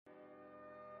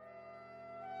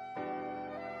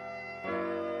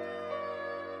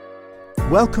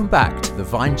Welcome back to the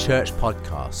Vine Church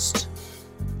podcast.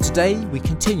 Today we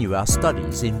continue our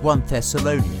studies in 1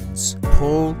 Thessalonians,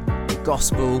 Paul, the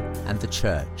Gospel and the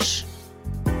Church.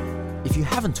 If you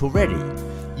haven't already,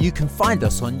 you can find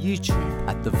us on YouTube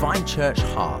at the Vine Church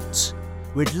Heart.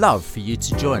 We'd love for you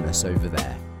to join us over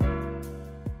there.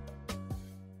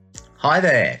 Hi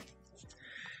there.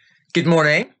 Good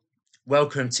morning.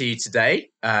 Welcome to you today.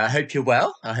 I hope you're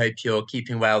well. I hope you're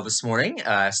keeping well this morning.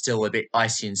 Still a bit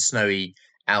icy and snowy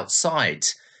outside.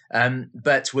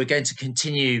 But we're going to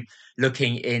continue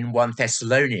looking in 1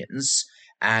 Thessalonians.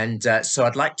 And so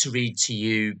I'd like to read to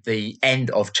you the end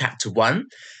of chapter 1.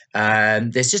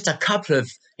 There's just a couple of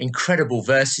incredible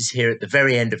verses here at the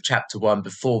very end of chapter 1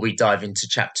 before we dive into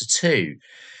chapter 2.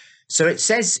 So it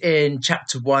says in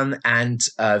chapter 1 and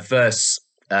verse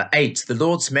 8, the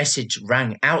Lord's message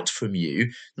rang out from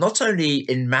you, not only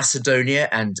in Macedonia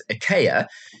and Achaia,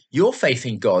 your faith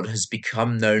in God has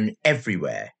become known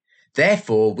everywhere.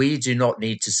 Therefore, we do not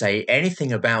need to say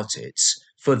anything about it,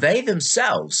 for they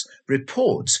themselves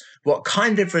report what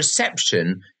kind of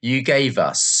reception you gave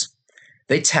us.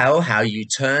 They tell how you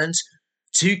turned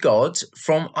to God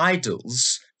from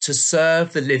idols to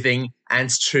serve the living and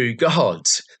true God,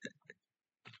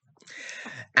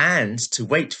 and to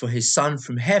wait for his Son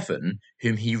from heaven,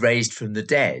 whom he raised from the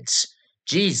dead,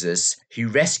 Jesus, who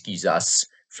rescues us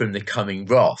from the coming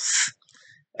wrath.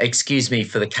 Excuse me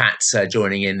for the cat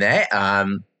joining in there.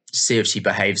 See if she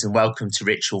behaves, and welcome to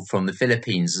Rachel from the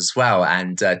Philippines as well,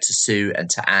 and to Sue and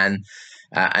to Anne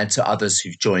and to others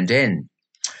who've joined in.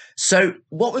 So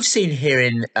what we've seen here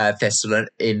in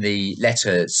in the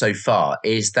letter so far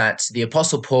is that the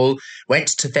Apostle Paul went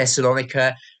to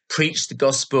Thessalonica, preached the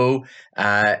gospel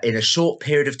in a short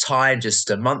period of time, just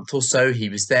a month or so. He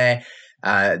was there.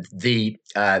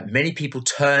 Many people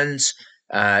turned.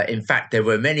 In fact, there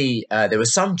were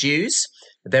some Jews.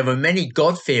 There were many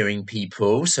God-fearing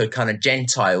people, so kind of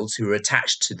Gentiles who were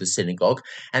attached to the synagogue.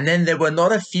 And then there were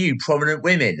not a few prominent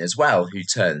women as well who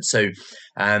turned. So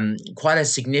quite a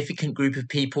significant group of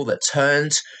people that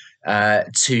turned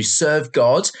to serve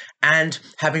God. And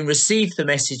having received the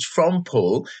message from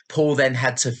Paul, Paul then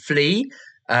had to flee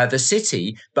the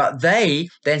city. But they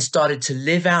then started to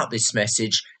live out this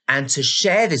message and to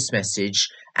share this message.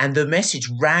 And the message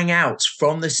rang out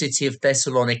from the city of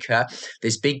Thessalonica,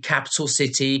 this big capital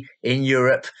city in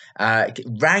Europe,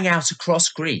 rang out across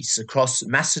Greece, across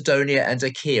Macedonia and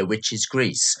Achaia, which is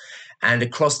Greece. And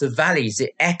across the valleys,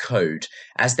 it echoed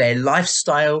as their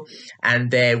lifestyle and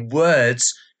their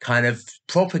words kind of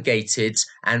propagated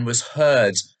and was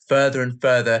heard further and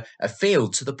further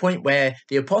afield, to the point where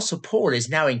the Apostle Paul is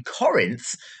now in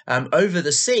Corinth over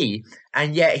the sea,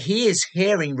 and yet he is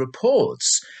hearing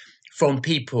reports from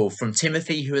people, from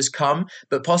Timothy who has come,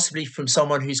 but possibly from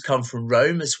someone who's come from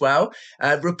Rome as well,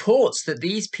 reports that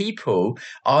these people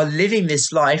are living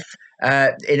this life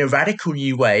in a radical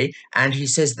new way. And he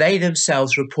says they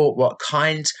themselves report what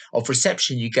kind of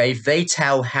reception you gave. They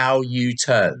tell how you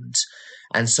turned.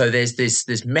 And so there's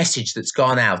this message that's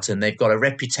gone out, and they've got a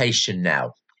reputation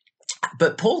now.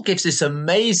 But Paul gives this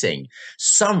amazing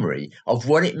summary of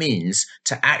what it means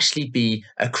to actually be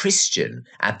a Christian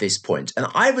at this point. And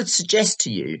I would suggest to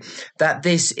you that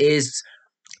this is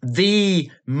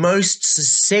the most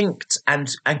succinct and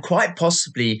quite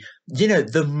possibly,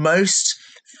 the most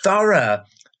thorough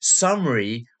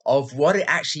summary of what it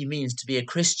actually means to be a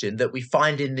Christian that we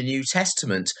find in the New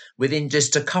Testament within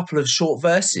just a couple of short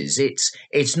verses.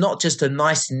 It's not just a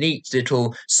nice, neat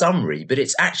little summary, but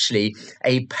it's actually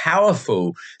a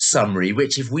powerful summary,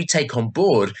 which if we take on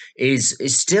board is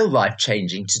still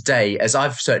life-changing today. As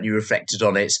I've certainly reflected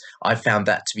on it, I've found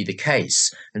that to be the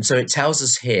case. And so it tells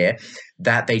us here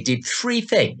that they did three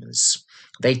things.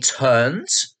 They turned,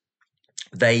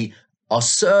 they are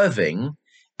serving,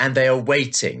 and they are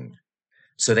waiting.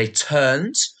 So they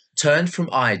turned from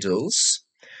idols,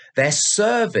 they're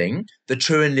serving the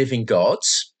true and living God,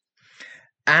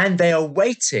 and they are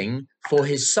waiting for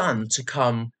his Son to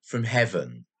come from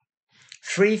heaven.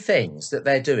 Three things that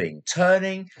they're doing: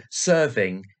 turning,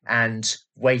 serving, and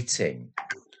waiting.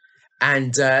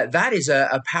 And that is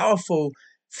a powerful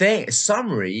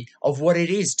summary of what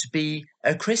it is to be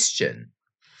a Christian.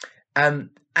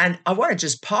 And I want to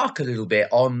just park a little bit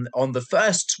on the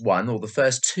first one, or the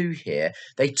first two here.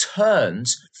 They turned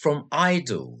from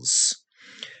idols.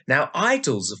 Now,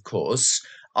 idols, of course,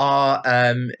 are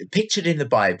pictured in the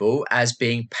Bible as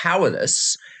being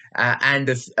powerless and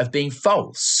of being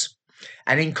false.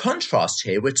 And in contrast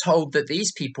here, we're told that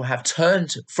these people have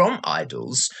turned from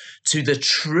idols to the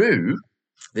true,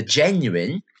 the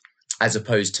genuine, as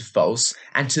opposed to false,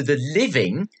 and to the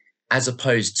living, as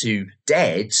opposed to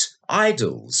dead,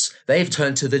 idols. They've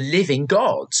turned to the living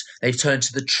God. They've turned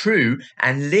to the true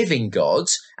and living God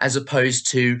as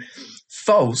opposed to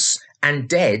false and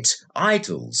dead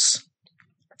idols.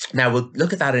 Now, we'll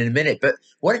look at that in a minute, but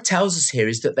what it tells us here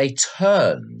is that they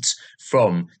turned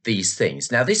from these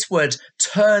things. Now, this word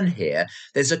turn here,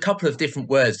 there's a couple of different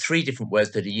words, 3 different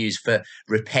words that are used for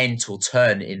repent or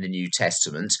turn in the New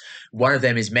Testament. One of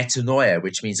them is metanoia,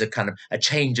 which means a kind of a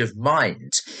change of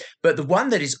mind. But the one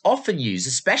that is often used,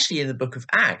 especially in the book of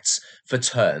Acts for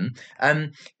turn,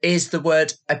 is the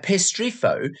word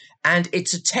epistrepho. And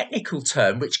it's a technical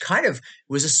term which kind of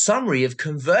was a summary of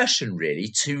conversion,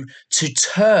 really, to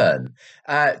turn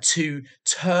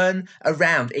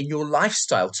around in your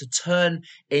lifestyle, to turn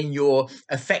in your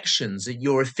affections,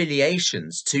 your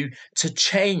affiliations, to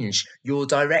change your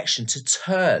direction, to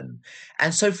turn.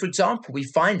 And so, for example, we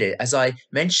find it, as I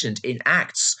mentioned, in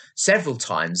Acts several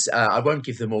times. I won't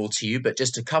give them all to you, but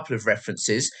just a couple of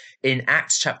references. In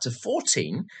Acts chapter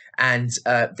 14, and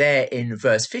there in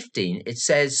verse 15, it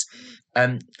says,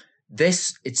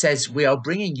 we are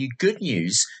bringing you good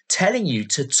news, telling you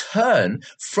to turn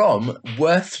from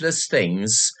worthless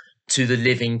things to the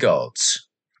living God,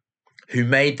 who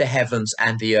made the heavens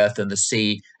and the earth and the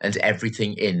sea and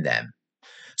everything in them.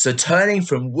 So turning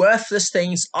from worthless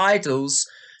things, idols,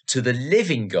 to the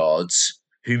living God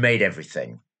who made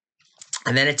everything.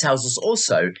 And then it tells us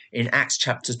also in Acts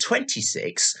chapter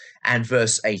 26 and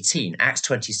verse 18. Acts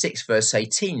 26 verse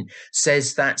 18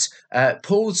 says that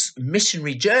Paul's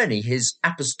missionary journey, his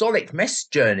apostolic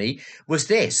journey, was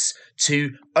this: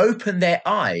 to open their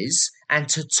eyes and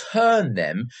to turn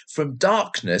them from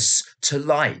darkness to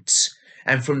light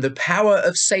and from the power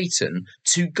of Satan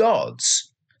to God,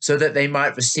 so that they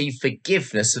might receive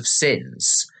forgiveness of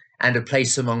sins and a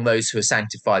place among those who are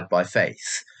sanctified by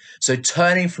faith. So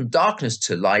turning from darkness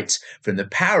to light, from the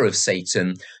power of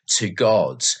Satan to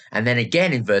God. And then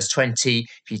again in verse 20,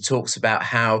 he talks about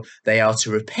how they are to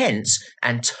repent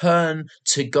and turn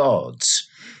to God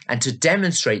and to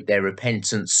demonstrate their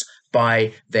repentance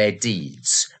by their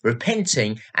deeds,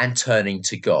 repenting and turning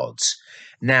to God.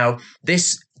 Now,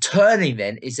 this turning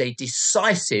then is a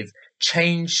decisive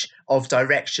change of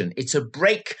direction. It's a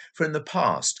break from the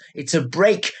past. It's a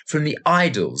break from the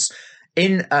idols.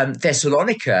 In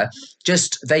Thessalonica,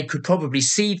 they could probably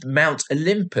see Mount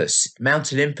Olympus.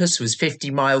 Mount Olympus was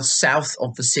 50 miles south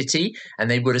of the city, and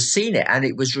they would have seen it, and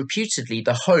it was reputedly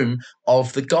the home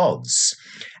of the gods.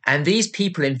 And these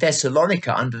people in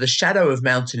Thessalonica, under the shadow of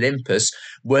Mount Olympus,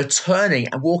 were turning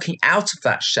and walking out of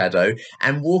that shadow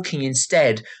and walking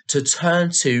instead to turn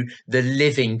to the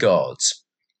living God.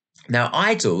 Now,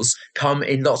 idols come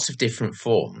in lots of different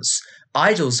forms.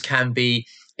 Idols can be,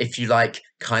 if you like,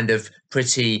 kind of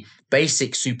pretty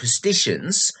basic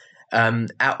superstitions,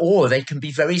 or they can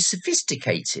be very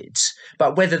sophisticated.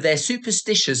 But whether they're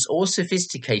superstitious or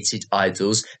sophisticated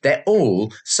idols, they're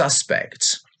all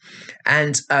suspect.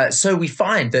 And so we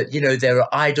find that, there are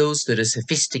idols that are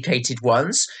sophisticated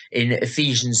ones. In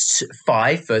Ephesians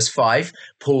 5, verse 5,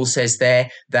 Paul says there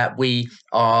that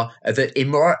that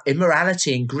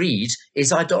immorality and greed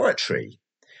is idolatry.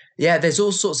 Yeah, there's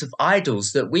all sorts of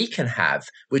idols that we can have,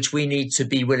 which we need to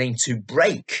be willing to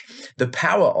break the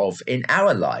power of in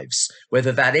our lives,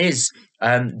 whether that is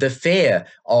the fear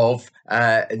of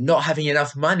not having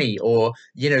enough money, or,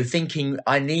 thinking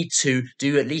I need to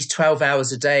do at least 12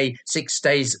 hours a day, 6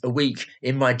 days a week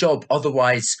in my job.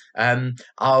 Otherwise,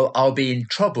 I'll be in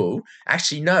trouble.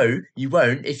 Actually, no, you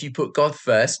won't. If you put God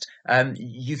first,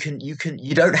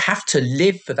 you don't have to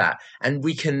live for that. And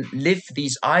we can live for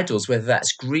these idols, whether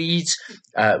that's greed,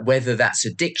 whether that's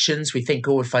addictions. We think,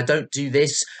 if I don't do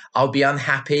this, I'll be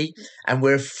unhappy. And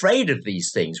we're afraid of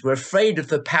these things. We're afraid of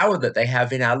the power that they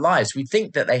have in our lives. We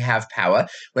think that they have power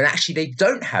when actually they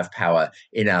don't have power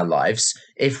in our lives,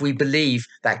 if we believe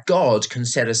that God can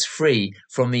set us free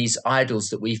from these idols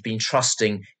that we've been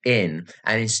trusting in,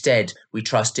 and instead we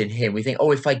trust in him. We think,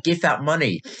 if I give that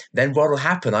money, then what will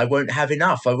happen? I won't have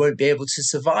enough. I won't be able to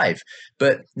survive.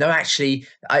 But no, actually,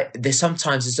 there's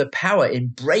a power in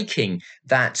breaking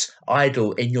that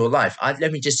idol in your life.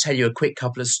 Let me just tell you a quick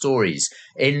couple of stories.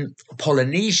 In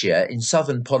Polynesia, in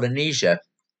southern Polynesia,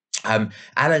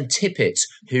 Alan Tippett,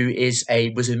 who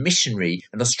was a missionary,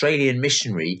 an Australian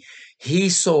missionary, he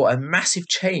saw a massive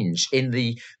change in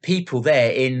the people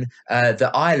there in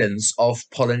the islands of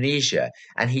Polynesia.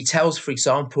 And he tells, for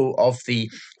example, of the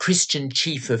Christian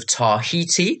chief of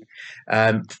Tahiti,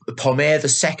 Pomer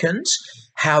II,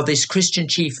 how this Christian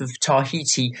chief of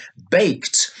Tahiti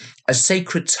baked a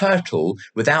sacred turtle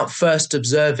without first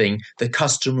observing the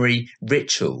customary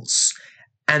rituals.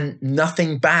 And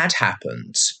nothing bad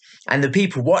happened. And the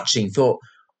people watching thought,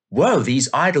 whoa, these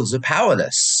idols are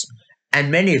powerless. And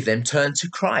many of them turned to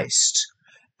Christ.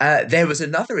 There was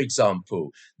another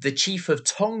example, the chief of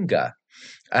Tonga,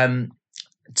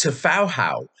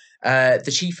 Tefauhau,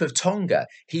 the chief of Tonga.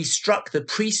 He struck the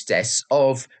priestess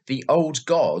of his old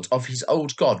god,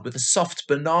 with a soft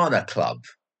banana club.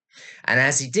 And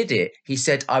as he did it, he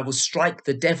said, I will strike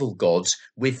the devil god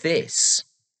with this.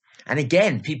 And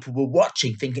again, people were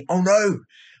watching, thinking, oh no,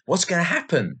 what's going to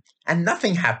happen? And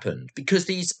nothing happened because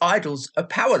these idols are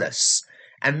powerless.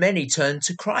 And many turned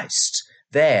to Christ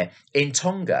there in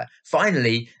Tonga.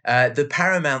 Finally, the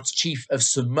paramount chief of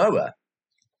Samoa,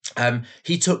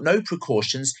 he took no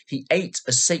precautions. He ate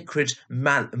a sacred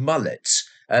mullet,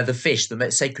 the fish,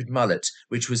 the sacred mullet,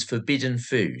 which was forbidden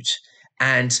food.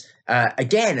 And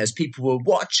again, as people were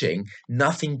watching,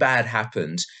 nothing bad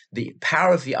happened. The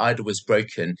power of the idol was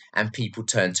broken and people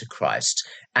turned to Christ.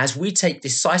 As we take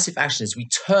decisive action, as we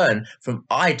turn from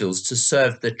idols to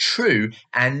serve the true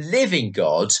and living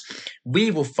God,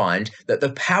 we will find that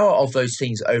the power of those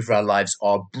things over our lives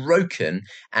are broken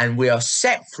and we are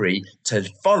set free to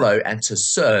follow and to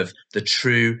serve the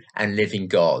true and living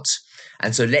God.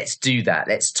 And so let's do that.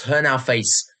 Let's turn our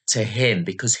face to him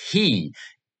because he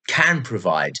can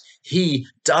provide. He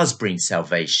does bring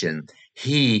salvation.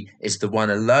 He is the one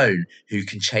alone who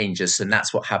can change us. And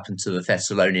that's what happened to the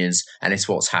Thessalonians. And it's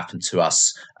what's happened to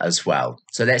us as well.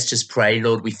 So let's just pray.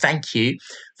 Lord, we thank you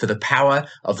for the power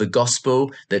of the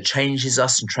gospel that changes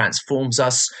us and transforms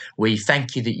us. We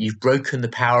thank you that you've broken the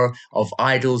power of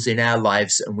idols in our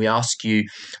lives. And we ask you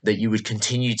that you would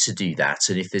continue to do that.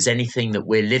 And if there's anything that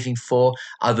we're living for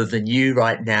other than you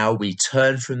right now, we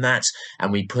turn from that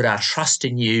and we put our trust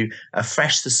in you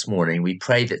afresh this morning. We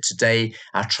pray that today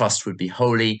our trust would be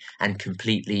wholly and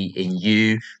completely in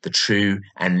you, the true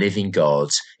and living God.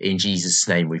 In Jesus'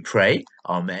 name we pray.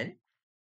 Amen.